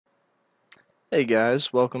Hey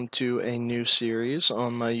guys, welcome to a new series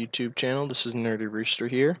on my YouTube channel. This is Nerdy Rooster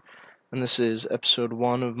here, and this is episode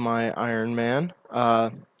 1 of my Ironman.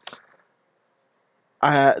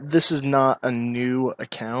 This is not a new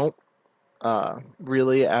account,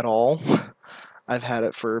 really at all. I've had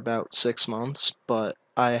it for about 6 months, but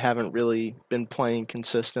I haven't really been playing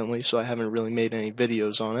consistently, so I haven't really made any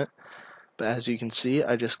videos on it. But as you can see,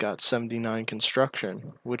 I just got 79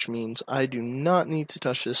 construction, which means I do not need to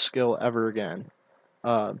touch this skill ever again.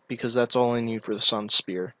 Because that's all I need for the Sun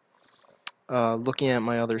Spear. Looking at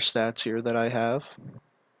my other stats here that I have,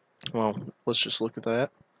 well, let's just look at that.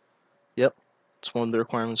 Yep, it's one of the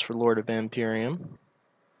requirements for Lord of Vampirium.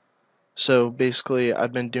 So basically,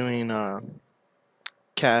 I've been doing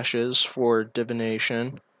caches for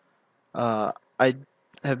divination. I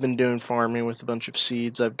have been doing farming with a bunch of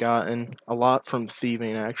seeds I've gotten, a lot from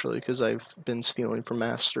thieving actually, because I've been stealing from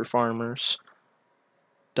master farmers.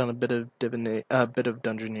 Done a bit of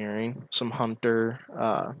dungeoneering, some hunter.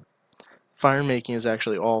 Fire making is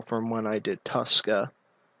actually all from when I did Tuska.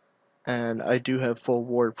 And I do have full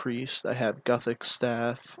War Priest. I have Gothic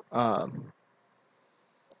Staff. I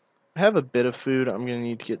have a bit of food. I'm going to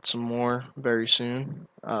need to get some more very soon.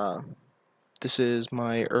 This is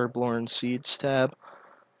my Herblore Seeds tab.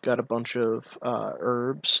 Got a bunch of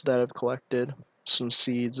herbs that I've collected. Some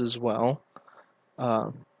seeds as well.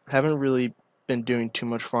 Haven't really been doing too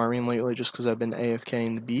much farming lately just because I've been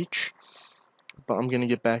AFKing the beach. But I'm going to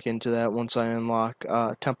get back into that once I unlock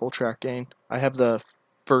temple tracking. I have the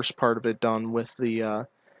first part of it done with the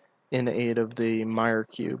in aid of the Mire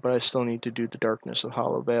Queue, but I still need to do the Darkness of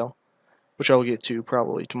Hollow Vale, which I'll get to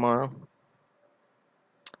probably tomorrow.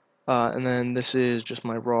 And then this is just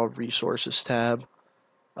my raw resources tab.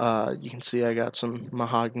 You can see I got some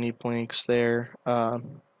mahogany planks there.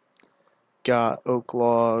 Got oak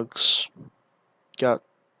logs. Got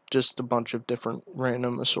just a bunch of different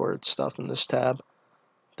random assorted stuff in this tab.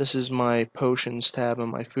 This is my potions tab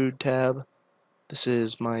and my food tab. This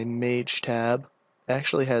is my mage tab. It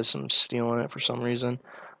actually has some steel in it for some reason.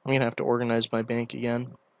 I'm going to have to organize my bank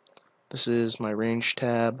again. This is my range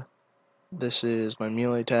tab. This is my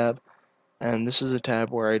melee tab. And this is a tab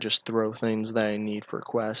where I just throw things that I need for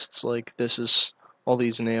quests. Like this is all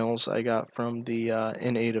these nails I got from the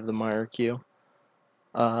in aid of the Mire Queue.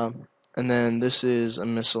 And then this is a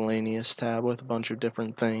miscellaneous tab with a bunch of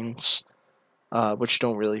different things, which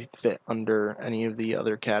don't really fit under any of the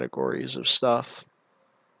other categories of stuff.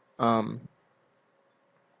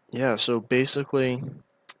 Yeah, so basically,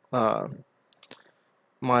 uh,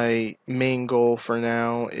 my main goal for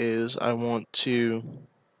now is I want to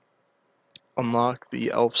unlock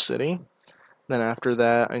the Elf City. Then after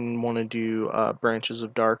that, I want to do Branches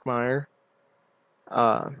of Darkmire.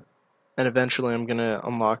 Uh, and eventually I'm going to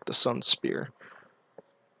unlock the Sun Spear.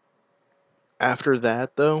 After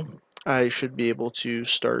that, though, I should be able to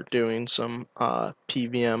start doing some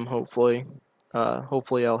PVM, hopefully.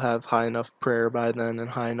 Hopefully I'll have high enough prayer by then and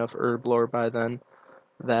high enough herb lore by then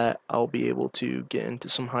that I'll be able to get into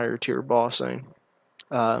some higher tier bossing.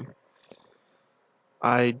 Uh,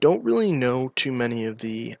 I don't really know too many of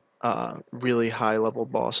the really high level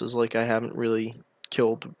bosses. Like I haven't really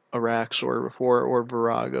killed Araxor before or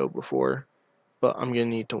Virago before, but I'm gonna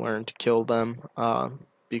need to learn to kill them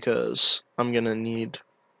because I'm gonna need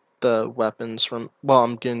the weapons from. Well,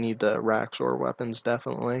 I'm gonna need the Araxor weapons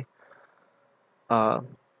definitely. Uh,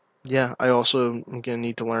 yeah, I also am gonna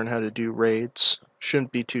need to learn how to do raids.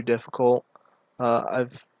 Shouldn't be too difficult.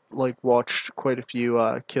 I've like watched quite a few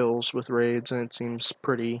kills with raids, and it seems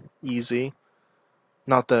pretty easy.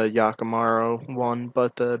 Not the Yakimaru one,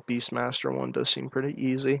 but the Beastmaster one does seem pretty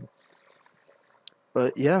easy.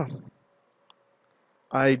 But yeah,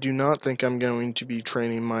 I do not think I'm going to be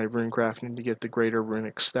training my runecrafting to get the greater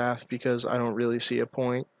runic staff because I don't really see a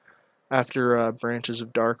point. After Branches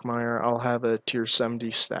of Darkmire, I'll have a tier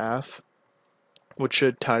 70 staff, which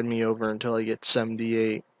should tide me over until I get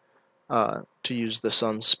 78 to use the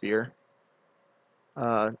Sun Spear.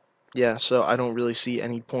 Uh, yeah, so I don't really see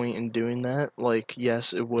any point in doing that. Like,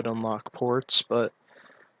 yes, it would unlock ports, but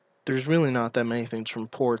there's really not that many things from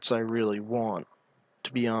ports I really want,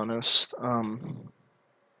 to be honest.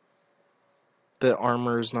 The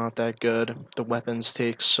armor is not that good. The weapons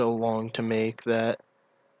take so long to make that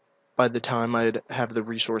by the time I'd have the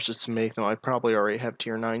resources to make them, I'd probably already have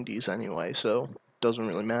tier 90s anyway, so it doesn't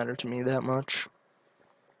really matter to me that much.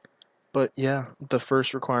 But yeah, the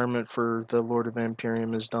first requirement for the Lord of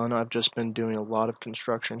Vampirium is done. I've just been doing a lot of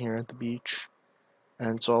construction here at the beach,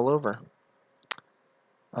 and it's all over.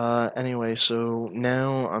 Anyway, so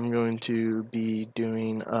now I'm going to be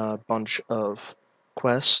doing a bunch of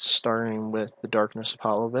quests, starting with the Darkness of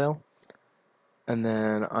Hollowvale. and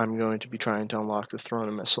then I'm going to be trying to unlock the Throne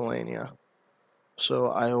of Miscellanea. So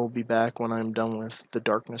I will be back when I'm done with the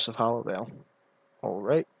Darkness of Hollowvale.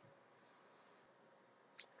 Alright.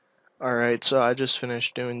 Alright, so I just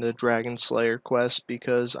finished doing the Dragon Slayer quest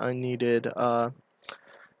because I needed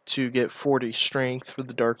to get 40 strength for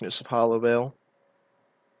the Darkness of Hollowvale.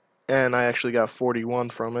 And I actually got 41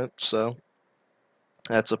 from it, so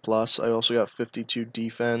that's a plus. I also got 52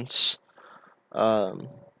 defense. Um,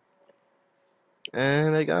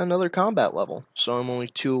 and I got another combat level, so I'm only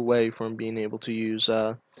 2 away from being able to use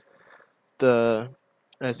the,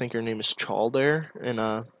 I think her name is Chalder in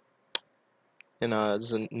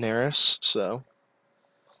Zanaris, so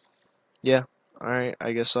yeah. Alright,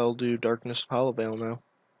 I guess I'll do Darkness of Hollowvale now.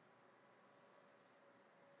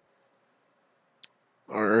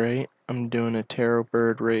 Alright, I'm doing a Tarot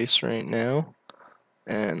Bird race right now,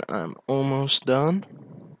 and I'm almost done.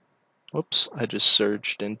 Whoops, I just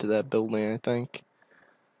surged into that building, I think.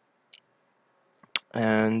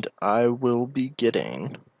 And I will be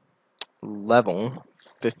getting level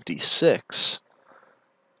 56.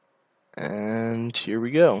 And here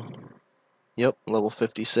we go. Yep, level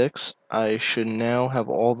 56. I should now have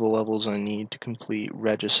all the levels I need to complete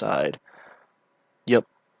Regicide. Yep,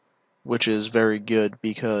 which is very good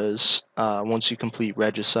because once you complete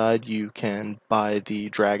Regicide, you can buy the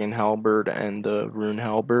Dragon Halberd and the Rune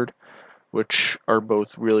Halberd, which are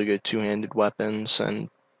both really good two-handed weapons, and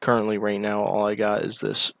currently right now all I got is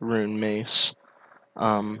this Rune Mace.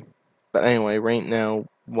 But anyway, right now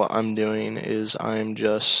what I'm doing is I'm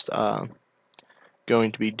just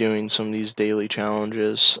going to be doing some of these daily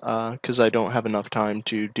challenges because I don't have enough time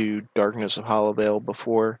to do Darkness of Hollowvale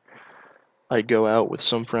before I go out with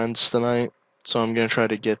some friends tonight. So I'm going to try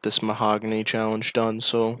to get this Mahogany challenge done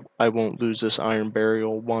so I won't lose this Iron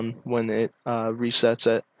Burial one when it resets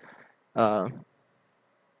at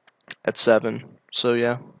 7. So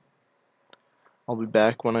yeah, I'll be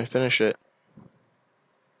back when I finish it.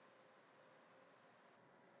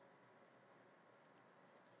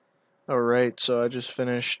 Alright, so I just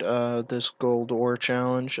finished this gold ore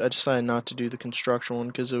challenge. I decided not to do the construction one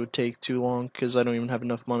because it would take too long because I don't even have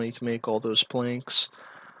enough money to make all those planks.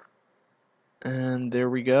 And there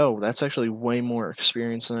we go. That's actually way more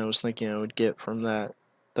experience than I was thinking I would get from that.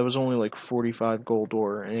 That was only like 45 gold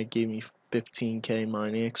ore and it gave me 15k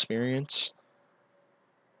mining experience.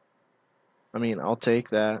 I mean, I'll take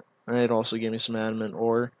that. And it also gave me some adamant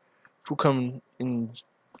ore, which will come in.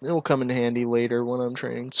 It will come in handy later when I'm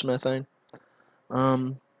training smithing.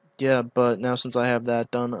 Yeah, but now since I have that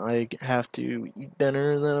done, I have to eat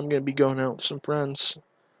dinner, and then I'm gonna be going out with some friends.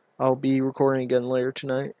 I'll be recording again later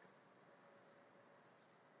tonight.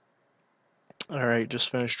 Alright, just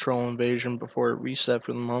finished Troll Invasion before it reset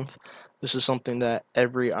for the month. This is something that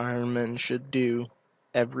every Ironman should do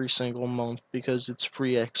every single month because it's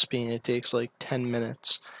free XP and it takes like 10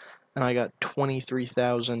 minutes. And I got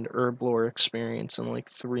 23,000 herb lore experience in like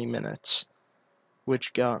 3 minutes,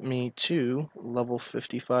 which got me to level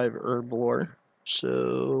 55 herb lore.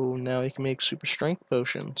 So now I can make super strength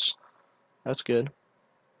potions. That's good.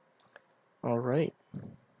 Alright.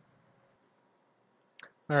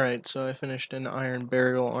 Alright, so I finished an iron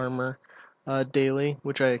burial armor daily,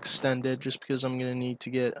 which I extended just because I'm going to need to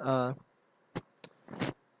get, I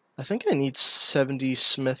think I need 70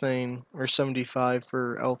 smithing, or 75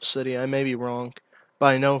 for Elf City. I may be wrong, but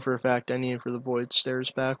I know for a fact I need it for the Void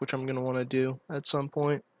Stairs back, which I'm going to want to do at some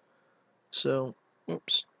point. So,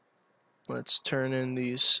 oops. Let's turn in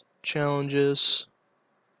these challenges.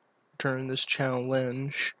 Turn this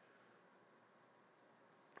challenge.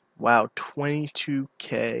 Wow,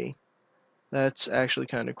 22k. That's actually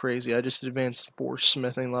kind of crazy. I just advanced 4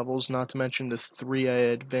 smithing levels, not to mention the 3 I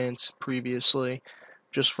advanced previously,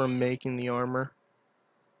 just from making the armor.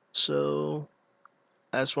 So,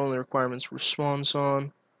 that's one of the requirements for Swan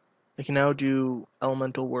Song. I can now do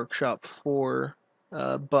Elemental Workshop 4,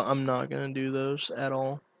 but I'm not going to do those at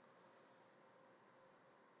all.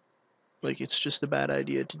 Like, it's just a bad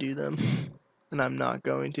idea to do them, and I'm not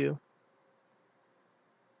going to.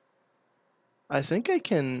 I think I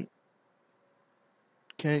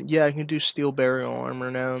yeah, I can do steel burial armor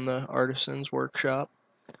now in the artisan's workshop.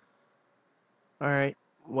 Alright,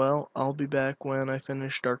 well, I'll be back when I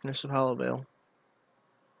finish Darkness of Hollowvale.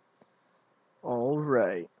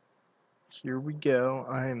 Alright, here we go.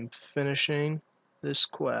 I am finishing this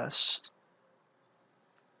quest.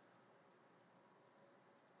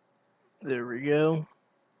 There we go.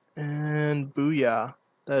 And booyah.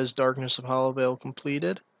 That is Darkness of Hollowvale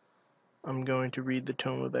completed. I'm going to read the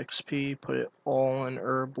Tome of XP, put it all in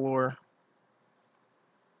herb lore.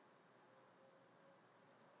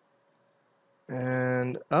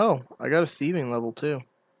 And, oh, I got a thieving level too.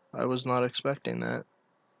 I was not expecting that.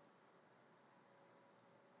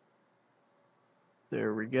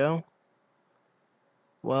 There we go.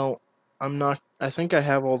 Well, I think I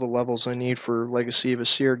have all the levels I need for Legacy of a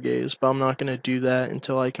Seer Gaze, but I'm not going to do that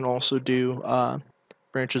until I can also do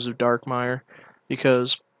Branches of Darkmire,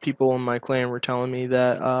 because people in my clan were telling me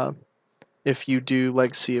that if you do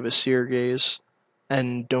Legacy of a Seer Gaze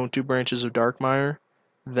and don't do Branches of Darkmire,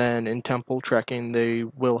 then in Temple Trekking they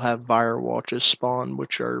will have Fire Watches spawn,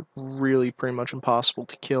 which are really pretty much impossible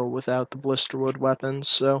to kill without the Blisterwood weapons,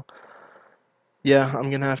 so yeah,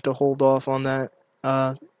 I'm gonna have to hold off on that.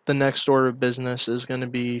 The next order of business is gonna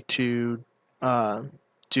be to uh,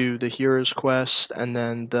 do the Hero's Quest and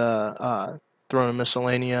then the Throne of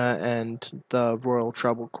Miscellanea and the Royal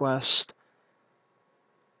Trouble Quest.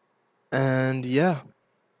 And yeah,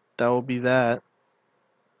 that will be that.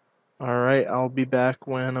 Alright, I'll be back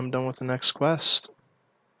when I'm done with the next quest.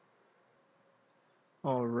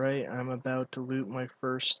 Alright, I'm about to loot my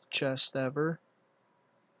first chest ever.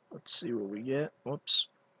 Let's see what we get. Whoops.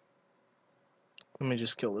 Let me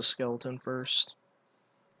just kill the skeleton first.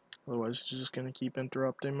 Otherwise, it's just gonna keep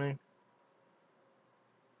interrupting me.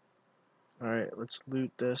 Alright, let's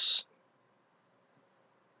loot this.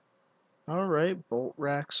 Alright, bolt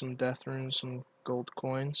rack, some death runes, some gold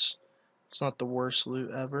coins. It's not the worst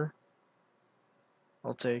loot ever.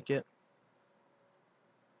 I'll take it.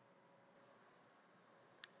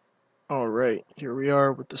 Alright, here we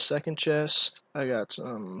are with the second chest. I got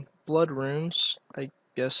some blood runes. I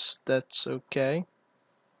guess that's okay.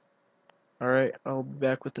 Alright, I'll be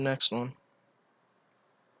back with the next one.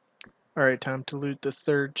 Alright, time to loot the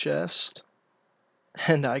third chest.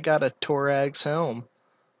 And I got a Torag's helm.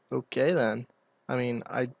 Okay then. I mean,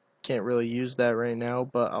 I can't really use that right now,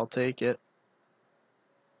 but I'll take it.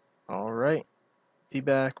 Alright, be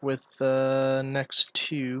back with the next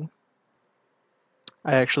two.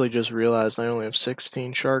 I actually just realized I only have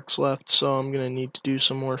 16 sharks left, so I'm gonna need to do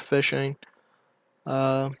some more fishing.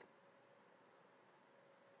 Uh,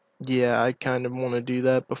 yeah, I kind of want to do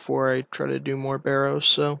that before I try to do more barrows,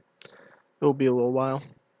 so it'll be a little while.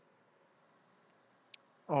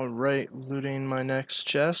 Alright, looting my next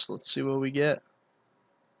chest. Let's see what we get.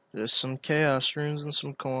 Just some chaos runes and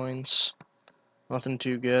some coins. Nothing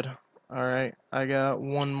too good. Alright, I got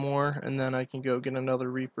one more, and then I can go get another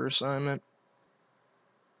Reaper assignment.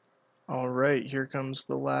 Alright, here comes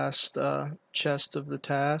the last chest of the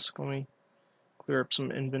task. Let me clear up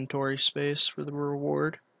some inventory space for the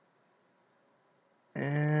reward.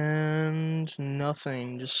 And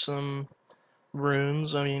nothing, just some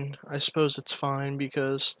runes. I mean, I suppose it's fine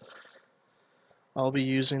because I'll be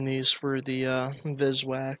using these for the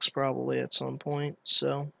Viswax probably at some point,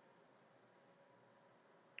 so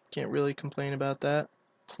can't really complain about that.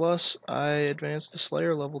 Plus, I advanced the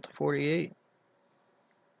Slayer level to 48.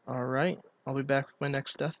 Alright, I'll be back with my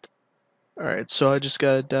next death. Alright, so I just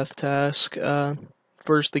got a death task.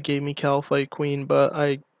 First they gave me Calphite Queen, but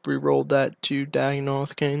I re-rolled that to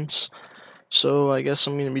Dagonoth so I guess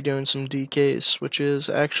I'm going to be doing some DKs, which is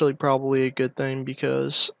actually probably a good thing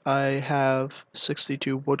because I have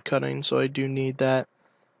 62 wood cutting, so I do need that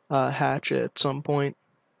hatchet at some point.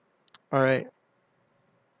 Alright.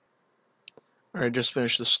 Alright, just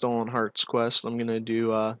finished the Stolen Hearts quest. I'm going to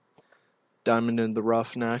do Diamond in the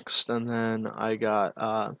Rough next, and then I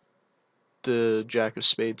got the Jack of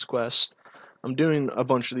Spades quest. I'm doing a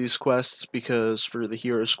bunch of these quests because for the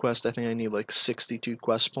Heroes quest I think I need like 62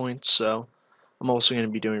 quest points, so I'm also going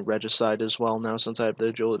to be doing Regicide as well now since I have the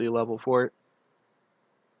agility level for it.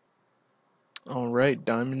 Alright,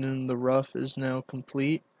 Diamond in the Rough is now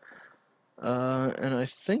complete. And I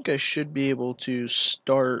think I should be able to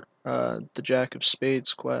start the Jack of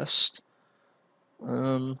Spades quest.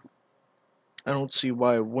 I don't see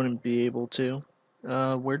why I wouldn't be able to.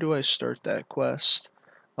 Where do I start that quest?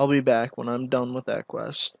 I'll be back when I'm done with that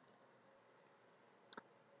quest.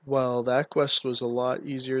 Well, that quest was a lot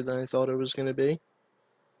easier than I thought it was going to be.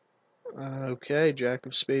 Okay, Jack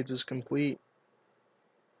of Spades is complete.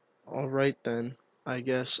 Alright then, I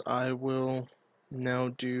guess I will now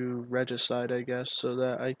do Regicide, I guess, so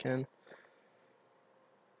that I can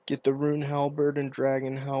get the Rune Halberd and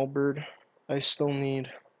Dragon Halberd. I still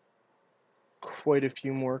need quite a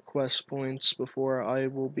few more quest points before I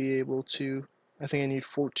will be able to. I think I need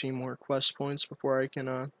 14 more quest points before I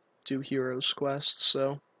can do Heroes quests,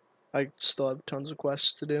 so I still have tons of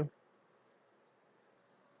quests to do.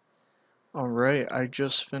 Alright, I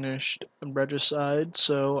just finished Regicide,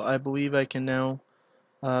 so I believe I can now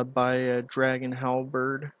buy a Dragon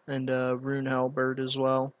Halberd and a Rune Halberd as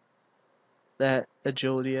well. That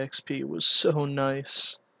agility XP was so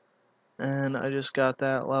nice. And I just got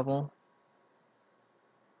that level.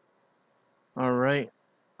 Alright.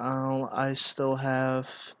 I still have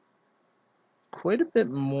quite a bit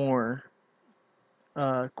more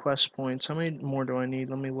quest points. How many more do I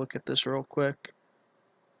need? Let me look at this real quick.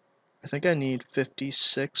 I think I need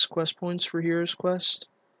 56 quest points for Hero's Quest.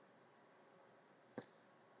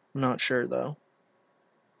 I'm not sure though.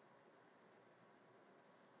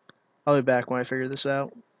 I'll be back when I figure this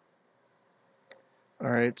out.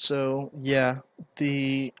 Alright, so yeah,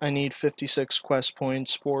 I need 56 quest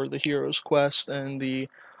points for the Hero's Quest, and the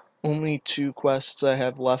only two quests I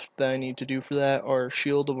have left that I need to do for that are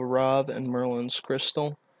Shield of Arav and Merlin's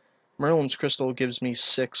Crystal. Merlin's Crystal gives me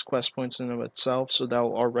 6 quest points in of itself, so that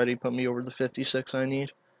will already put me over the 56 I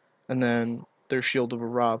need. And then there's Shield of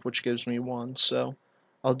Arav, which gives me 1, so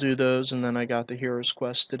I'll do those, and then I got the Hero's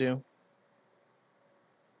Quest to do.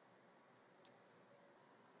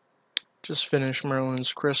 Just finished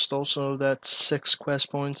Merlin's Crystal, so that's 6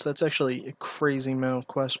 quest points. That's actually a crazy amount of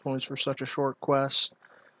quest points for such a short quest.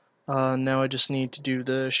 Now I just need to do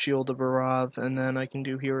the Shield of Arav, and then I can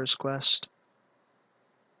do Hero's Quest.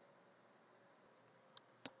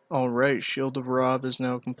 Alright, Shield of Arav is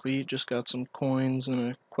now complete. Just got some coins and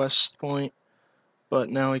a quest point. But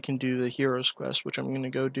now I can do the Hero's Quest, which I'm going to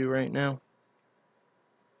go do right now.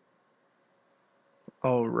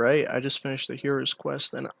 Alright, I just finished the Hero's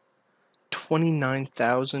Quest, and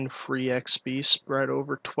 29,000 free XP spread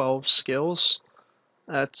over 12 skills.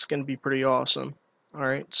 That's going to be pretty awesome.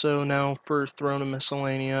 Alright, so now for Throne of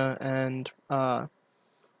Miscellanea and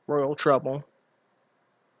Royal Trouble.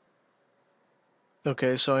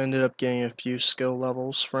 Okay, so I ended up getting a few skill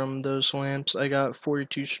levels from those lamps. I got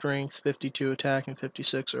 42 strength, 52 attack, and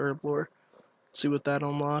 56 herb lore. Let's see what that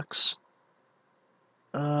unlocks.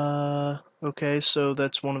 Okay, so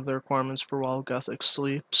that's one of the requirements for while Gothic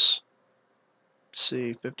sleeps. Let's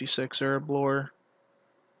see, 56 herb lore.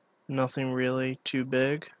 Nothing really too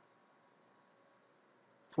big.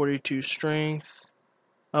 42 strength.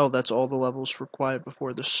 Oh, that's all the levels for Quiet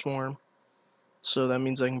Before the Swarm. So that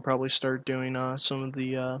means I can probably start doing some of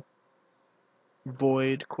the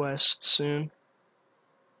Void quests soon.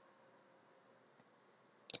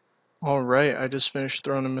 Alright, I just finished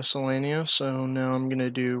Throne of Miscellanea, so now I'm gonna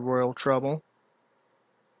do Royal Trouble.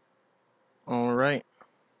 Alright.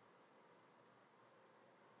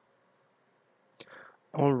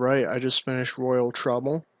 Alright, I just finished Royal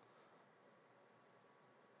Trouble.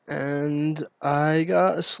 And I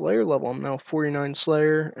got a Slayer level. I'm now 49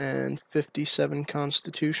 Slayer and 57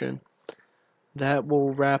 Constitution. That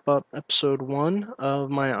will wrap up episode 1 of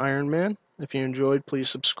my Ironman. If you enjoyed, please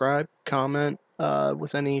subscribe, comment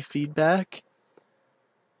with any feedback.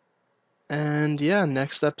 And yeah,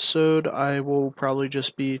 next episode I will probably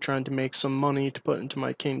just be trying to make some money to put into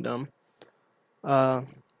my kingdom. So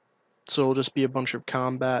it'll just be a bunch of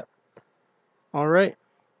combat. Alright,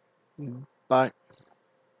 bye.